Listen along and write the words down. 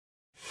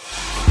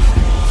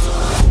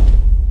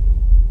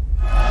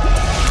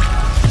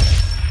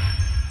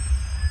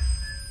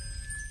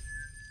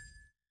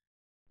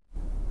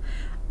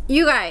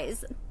You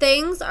guys,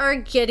 things are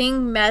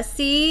getting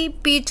messy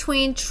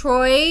between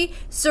Troy,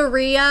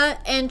 Zeruiah,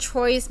 and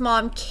Troy's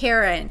mom,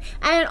 Karen.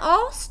 And it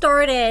all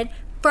started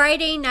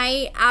Friday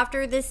night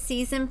after the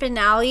season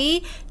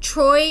finale.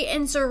 Troy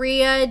and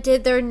Zeruiah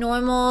did their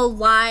normal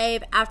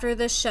live after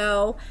the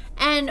show.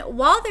 And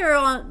while they were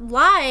on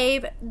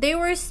live, they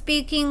were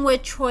speaking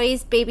with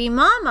Troy's baby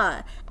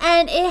mama.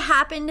 And it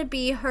happened to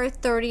be her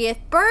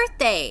 30th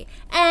birthday.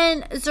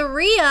 And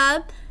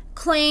Zeruiah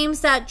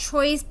claims that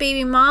Troy's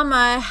baby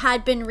mama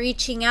had been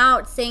reaching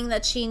out saying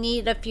that she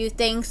needed a few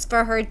things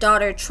for her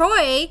daughter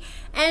Troy,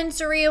 and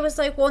Zeruiah was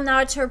like, well, now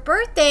it's her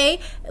birthday,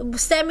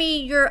 send me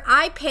your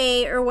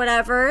iPay or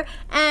whatever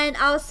and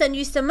I'll send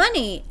you some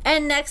money.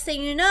 And next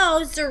thing you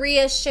know,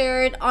 Zeruiah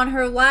shared on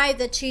her live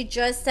that she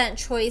just sent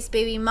Troy's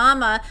baby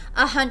mama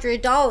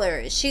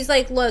 $100. She's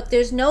like, look,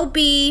 there's no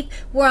beef,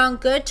 we're on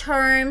good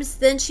terms.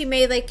 Then she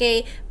made like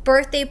a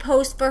birthday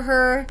post for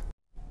her.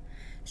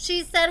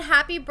 She said,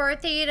 happy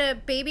birthday to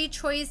baby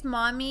Troy's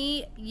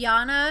mommy,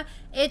 Yana.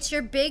 It's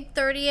your big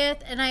 30th,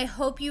 and I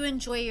hope you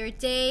enjoy your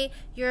day.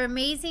 You're an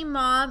amazing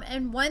mom,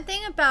 and one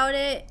thing about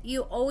it,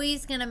 you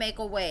always gonna make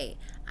a way.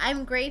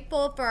 I'm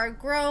grateful for our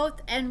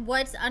growth, and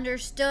what's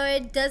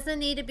understood doesn't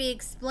need to be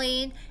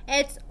explained.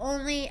 It's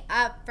only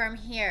up from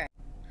here.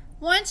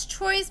 Once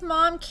Troy's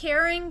mom,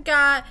 Karen,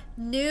 got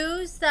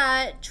news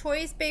that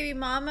Troy's baby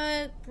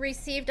mama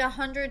received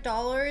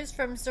 $100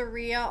 from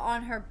Zeruiah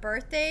on her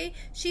birthday,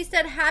 she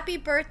said, happy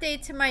birthday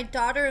to my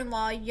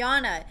daughter-in-law,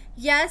 Yana.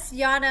 Yes,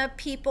 Yana,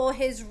 people,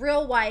 his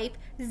real wife.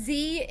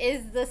 Z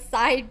is the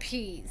side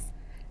piece.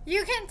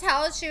 You can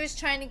tell she was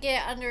trying to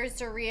get under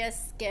Zeruiah's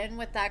skin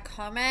with that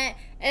comment.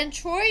 And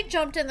Troy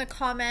jumped in the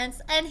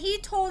comments and he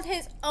told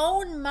his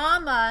own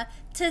mama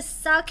to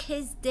suck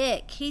his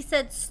dick. He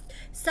said,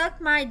 suck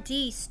my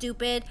D,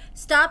 stupid.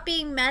 Stop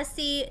being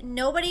messy.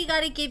 Nobody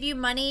got to give you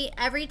money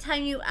every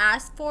time you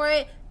ask for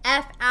it.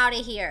 F out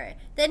of here.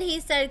 Then he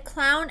said,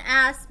 clown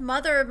ass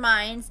mother of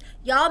mine's,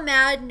 y'all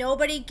mad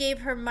nobody gave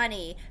her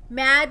money.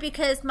 Mad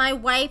because my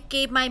wife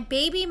gave my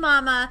baby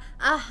mama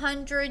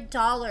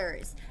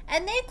 $100.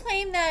 And they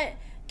claim that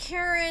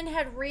Karen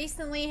had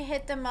recently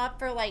hit them up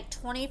for like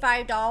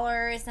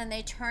 $25 and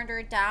they turned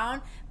her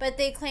down, but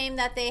they claim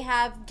that they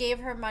have gave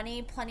her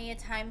money plenty of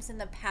times in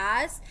the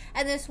past,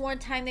 and this one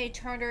time they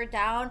turned her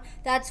down.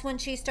 That's when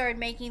she started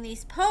making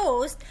these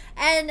posts,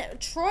 and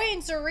Troy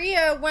and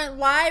Zeruiah went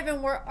live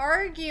and were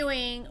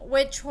arguing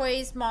with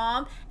Troy's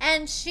mom,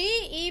 and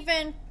she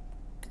even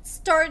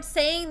started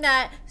saying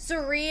that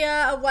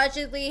Zeruiah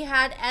allegedly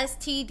had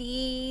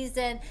STDs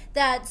and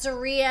that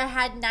Zeruiah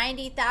had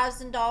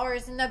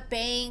 $90,000 in the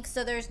bank,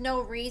 so there's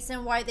no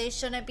reason why they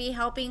shouldn't be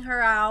helping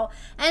her out.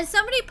 And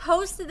somebody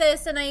posted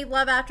this in a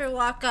Love After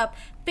Lockup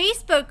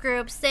Facebook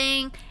group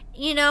saying,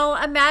 you know,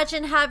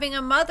 imagine having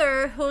a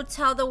mother who'll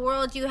tell the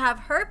world you have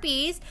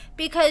herpes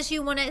because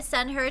you wouldn't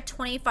send her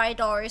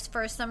 $25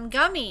 for some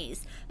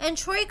gummies. And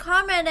Troy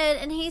commented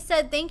and he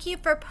said, thank you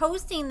for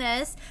posting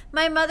this.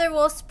 My mother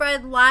will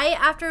spread lie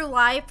after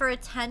lie for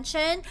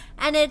attention,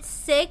 and it's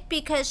sick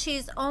because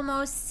she's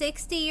almost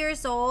 60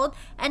 years old,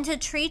 and to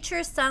treat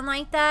your son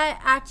like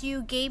that after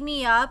you gave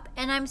me up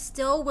and I'm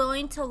still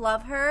willing to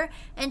love her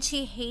and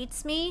she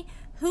hates me.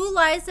 Who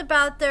lies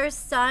about their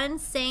son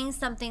saying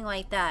something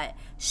like that?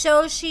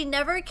 Shows she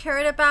never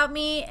cared about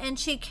me and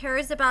she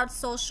cares about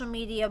social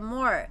media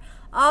more.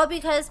 All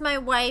because my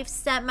wife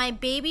sent my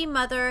baby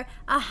mother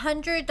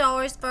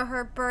 $100 for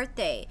her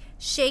birthday.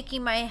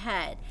 Shaking my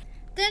head.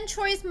 Then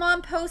Troy's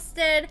mom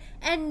posted,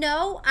 and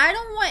no, I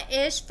don't want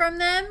ish from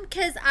them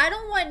because I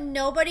don't want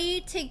nobody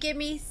to give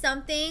me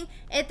something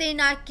if they're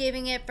not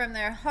giving it from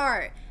their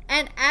heart.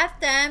 And F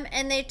them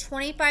and they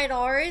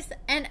 $25.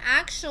 And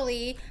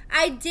actually,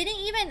 I didn't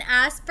even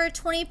ask for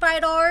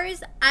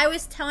 $25. I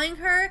was telling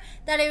her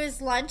that it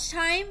was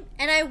lunchtime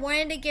and I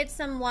wanted to get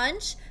some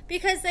lunch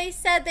because they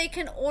said they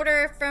can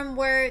order from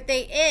where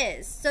they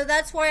is. So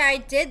that's why I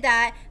did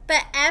that.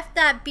 But F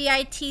that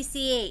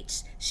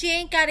bitch. She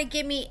ain't got to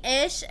give me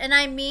ish, and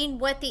I mean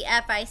what the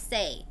F I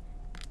say.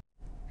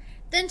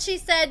 Then she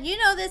said, you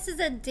know, this is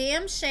a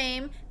damn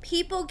shame.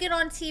 People get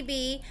on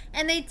TV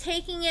and they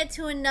taking it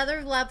to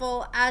another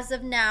level as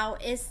of now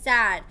is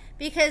sad.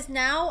 Because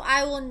now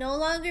I will no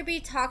longer be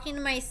talking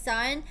to my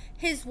son.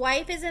 His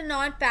wife is a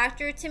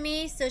non-factor to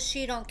me, so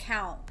she don't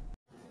count.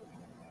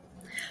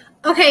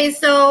 Okay,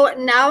 so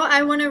now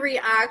I want to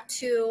react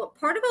to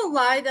part of a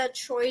lie that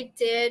Troy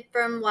did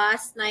from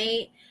last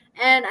night.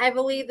 And I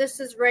believe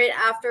this is right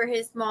after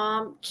his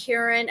mom,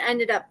 Karen,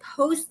 ended up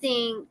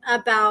posting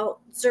about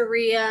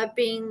Zeruiah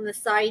being the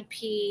side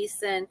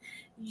piece and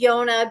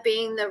Yana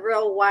being the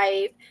real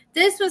wife.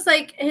 This was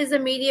like his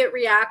immediate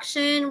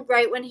reaction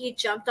right when he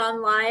jumped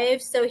on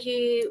live. So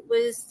he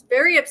was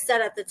very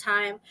upset at the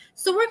time.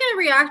 So we're going to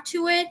react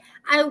to it.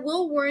 I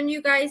will warn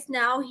you guys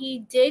now, he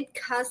did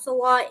cuss a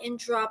lot and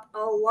drop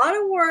a lot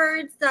of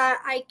words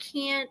that I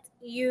can't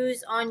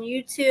use on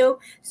YouTube.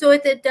 So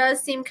if it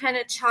does seem kind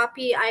of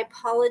choppy, I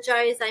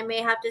apologize. I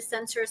may have to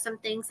censor some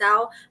things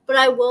out, but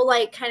I will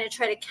like kind of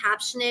try to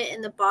caption it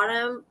in the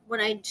bottom when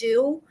I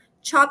do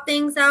chop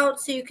things out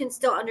so you can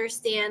still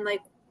understand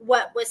like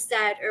what was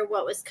said or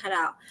what was cut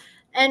out.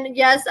 And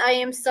yes, I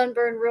am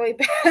sunburned really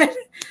bad.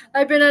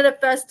 I've been at a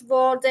festival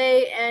all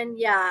day, and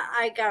yeah,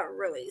 I got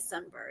really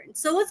sunburned.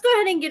 So let's go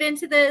ahead and get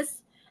into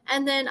this,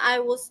 and then I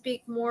will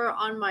speak more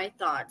on my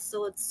thoughts.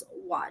 So let's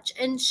watch.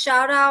 And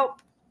shout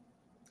out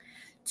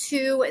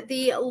to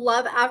the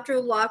Love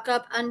After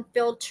Lockup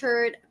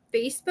Unfiltered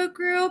Facebook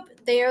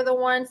group. They are the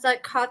ones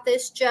that caught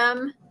this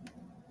gem.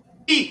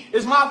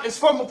 It's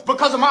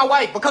because of my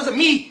wife, because of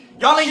me.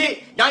 Y'all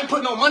ain't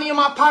put no money in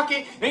my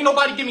pocket. Ain't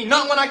nobody give me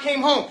nothing when I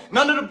came home.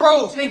 None of the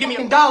bros. They didn't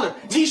give me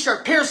 $1.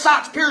 T-shirt, pair of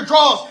socks, pair of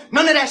drawers.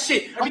 None of that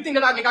shit. Everything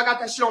that I got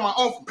that shit on my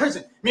own from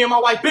prison. Me and my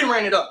wife been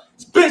ran it up.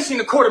 It's been seen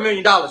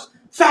 $250,000.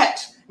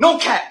 Facts. No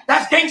cap.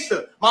 That's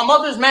gangster. My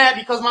mother's mad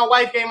because my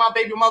wife gave my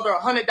baby mother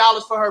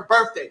 $100 for her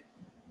birthday.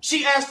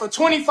 She asked for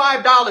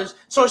 $25,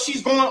 so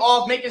she's going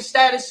off making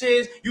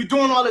statuses. You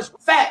doing all this.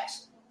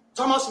 Facts.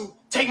 Talking about some,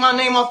 take my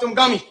name off them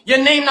gummies.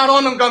 Your name not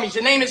on them gummies.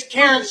 Your name is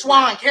Karen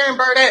Swan, Karen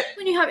Burdette.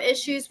 When you have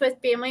issues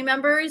with family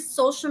members,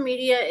 social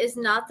media is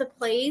not the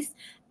place.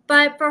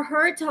 But for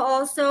her to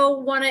also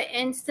want to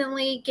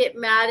instantly get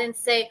mad and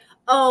say,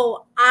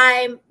 oh,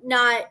 I'm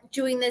not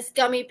doing this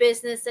gummy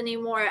business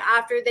anymore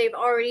after they've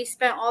already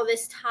spent all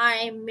this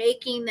time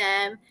making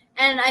them.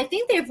 And I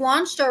think they've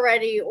launched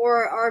already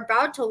or are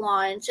about to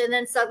launch, and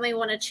then suddenly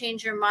want to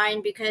change your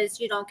mind because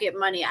you don't get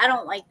money. I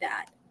don't like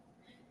that.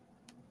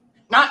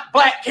 Not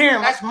Black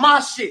Karen. That's my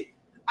shit.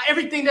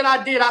 Everything that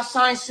I did, I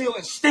signed, seal,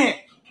 and stamp.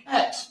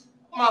 That's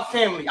my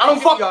family. I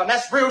don't fuck y'all.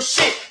 That's real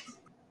shit.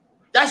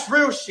 That's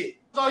real shit.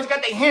 Always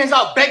got their hands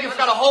out begging. I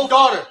got a whole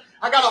daughter.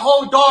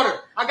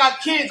 I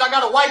got kids. I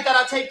got a wife that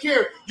I take care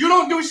of. You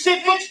don't do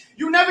shit, bitch.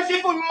 You never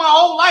did for me my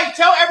whole life.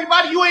 Tell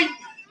everybody you ain't.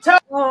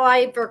 Oh,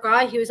 I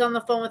forgot he was on the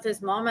phone with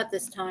his mom at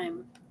this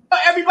time. Tell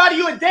everybody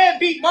you a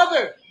deadbeat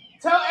mother.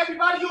 Tell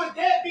everybody you a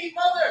deadbeat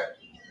mother.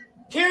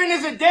 Karen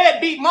is a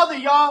deadbeat mother,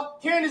 y'all.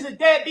 Karen is a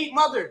deadbeat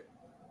mother.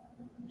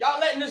 Y'all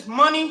letting this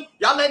money,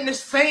 y'all letting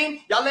this fame,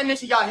 y'all letting this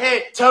to y'all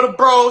head. Tell the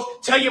bros,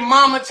 tell your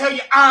mama, tell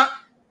your aunt,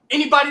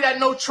 anybody that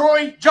know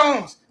Troy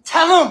Jones,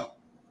 tell them.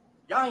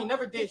 Y'all ain't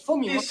never did for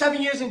me. I did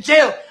 7 years in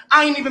jail.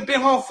 I ain't even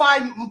been home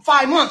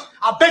five months.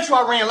 I bet you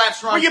I ran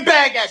laps around. Where your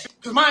bag at?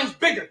 Because mine's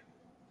bigger.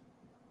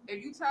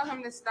 If you tell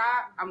him to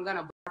stop, I'm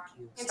gonna block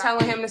you.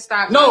 Telling him to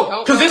stop.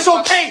 No, because it's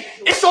okay.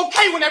 It's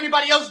okay when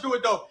everybody else do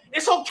it, though.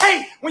 It's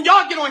okay when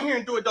y'all get on here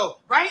and do it,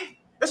 though. Right?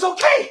 It's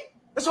okay.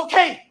 It's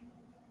okay.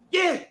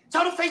 Yeah.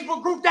 Tell the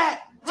Facebook group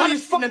that. Tell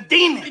this fucking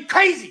demon. Be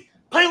crazy.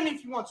 Play with me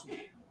if you want to.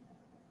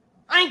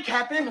 I ain't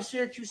capping. I'm in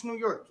Syracuse, New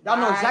York. Y'all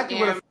know exactly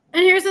where the...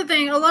 And here's the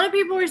thing. A lot of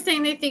people are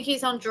saying they think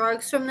he's on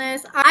drugs from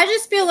this. I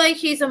just feel like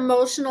he's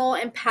emotional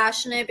and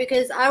passionate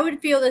because I would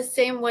feel the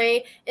same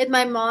way if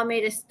my mom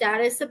made a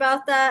status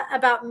about that,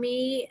 about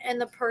me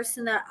and the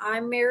person that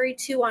I'm married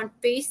to on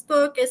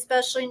Facebook,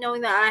 especially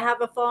knowing that I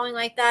have a following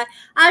like that.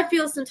 I'd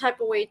feel some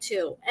type of way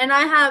too. And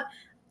I have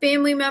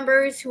family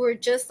members who are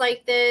just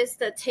like this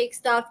that take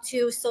stuff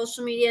to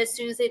social media as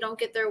soon as they don't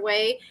get their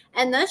way.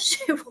 And that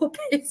shit will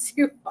piss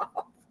you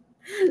off.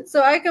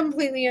 So I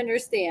completely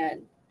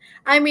understand.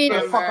 I mean,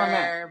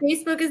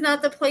 Facebook is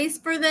not the place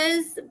for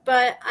this,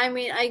 but I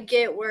mean, I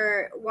get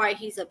why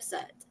he's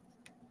upset.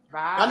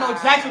 Right. I know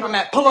exactly where I'm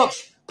at. Pull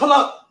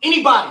up.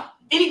 Anybody,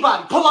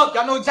 pull up.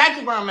 Y'all know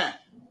exactly where I'm at.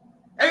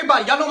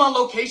 Everybody, y'all know my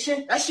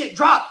location. That shit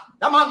dropped.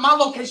 That my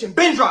location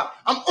been dropped.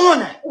 I'm on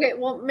that. Okay,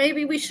 well,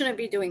 maybe we shouldn't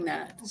be doing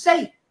that.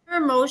 Say.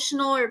 You're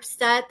emotional or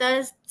upset,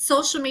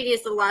 social media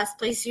is the last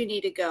place you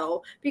need to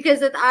go. Because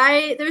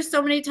there's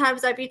so many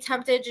times I'd be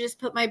tempted to just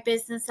put my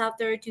business out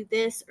there, do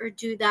this or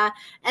do that.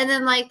 And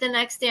then like the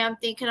next day I'm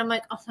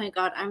like, oh my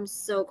God, I'm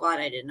so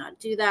glad I did not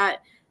do that.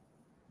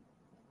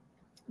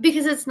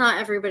 Because it's not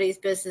everybody's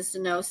business to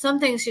know. Some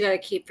things you got to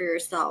keep for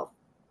yourself.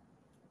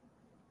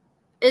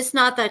 It's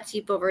not that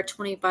deep over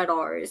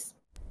 $25.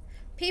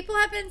 People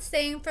have been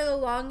saying for the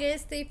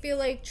longest they feel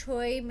like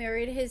Troy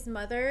married his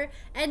mother,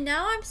 and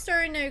now I'm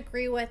starting to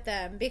agree with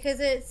them because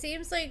it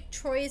seems like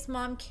Troy's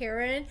mom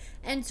Karen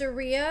and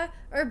Zeruiah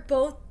are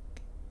both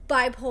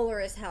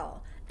bipolar as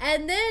hell.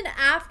 And then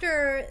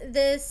after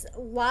this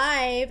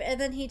live,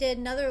 and then he did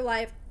another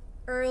live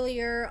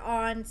earlier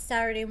on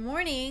Saturday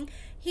morning,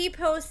 he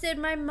posted,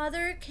 my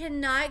mother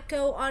cannot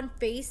go on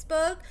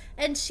Facebook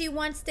and she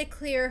wants to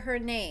clear her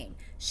name.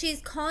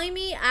 She's calling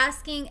me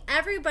asking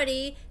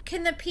everybody,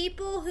 can the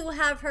people who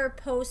have her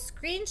post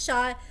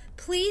screenshot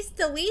please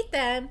delete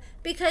them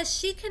because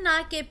she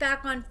cannot get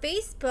back on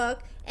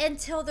Facebook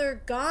until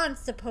they're gone,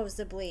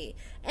 supposedly.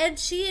 And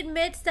she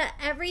admits that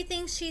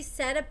everything she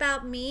said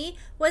about me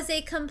was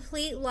a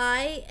complete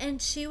lie and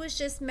she was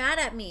just mad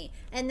at me.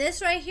 And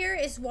this right here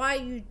is why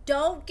you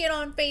don't get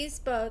on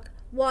Facebook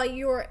while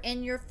you're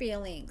in your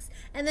feelings.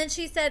 And then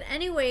she said,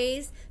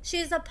 anyways,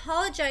 she's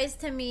apologized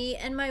to me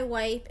and my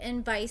wife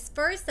and vice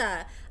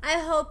versa. I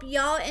hope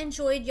y'all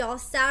enjoyed y'all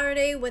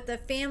Saturday with the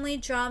family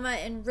drama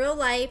in real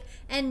life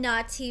and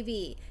not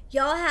TV.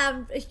 Y'all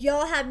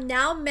have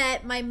now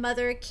met my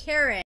mother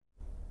Karen.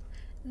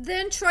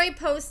 Then Troy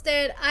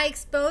posted, I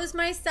exposed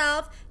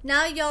myself.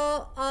 Now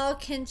y'all all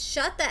can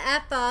shut the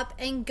F up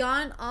and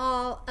gone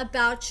all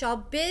about y'all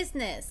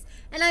business.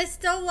 And I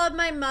still love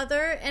my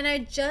mother, and I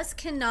just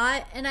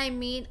cannot, and I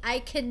mean I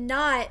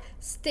cannot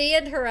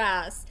stand her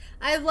ass.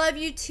 I love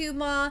you too,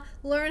 Ma.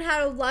 Learn how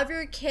to love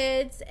your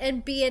kids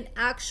and be an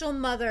actual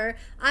mother.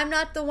 I'm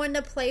not the one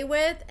to play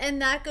with, and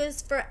that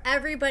goes for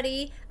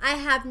everybody. I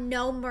have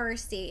no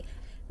mercy.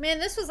 Man,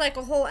 this was like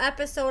a whole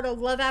episode of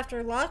Love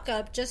After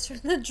Lockup just from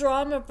the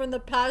drama from the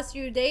past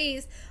few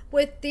days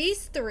with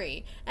these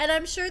three. And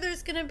I'm sure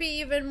there's going to be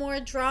even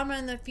more drama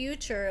in the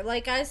future.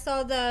 Like, I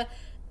saw the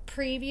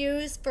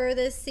previews for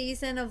this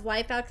season of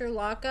Life After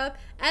Lockup,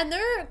 and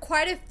there are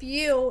quite a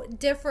few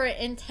different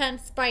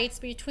intense fights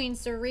between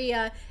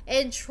Zeruiah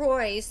and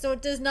Troy. So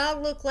it does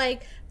not look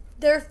like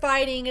their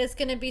fighting is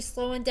going to be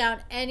slowing down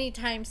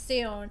anytime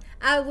soon,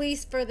 at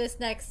least for this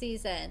next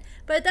season.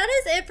 But that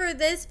is it for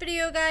this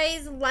video,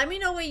 guys. Let me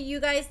know what you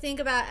guys think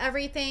about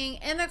everything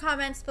in the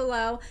comments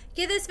below.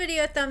 Give this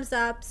video a thumbs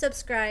up,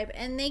 subscribe,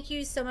 and thank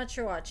you so much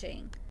for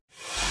watching.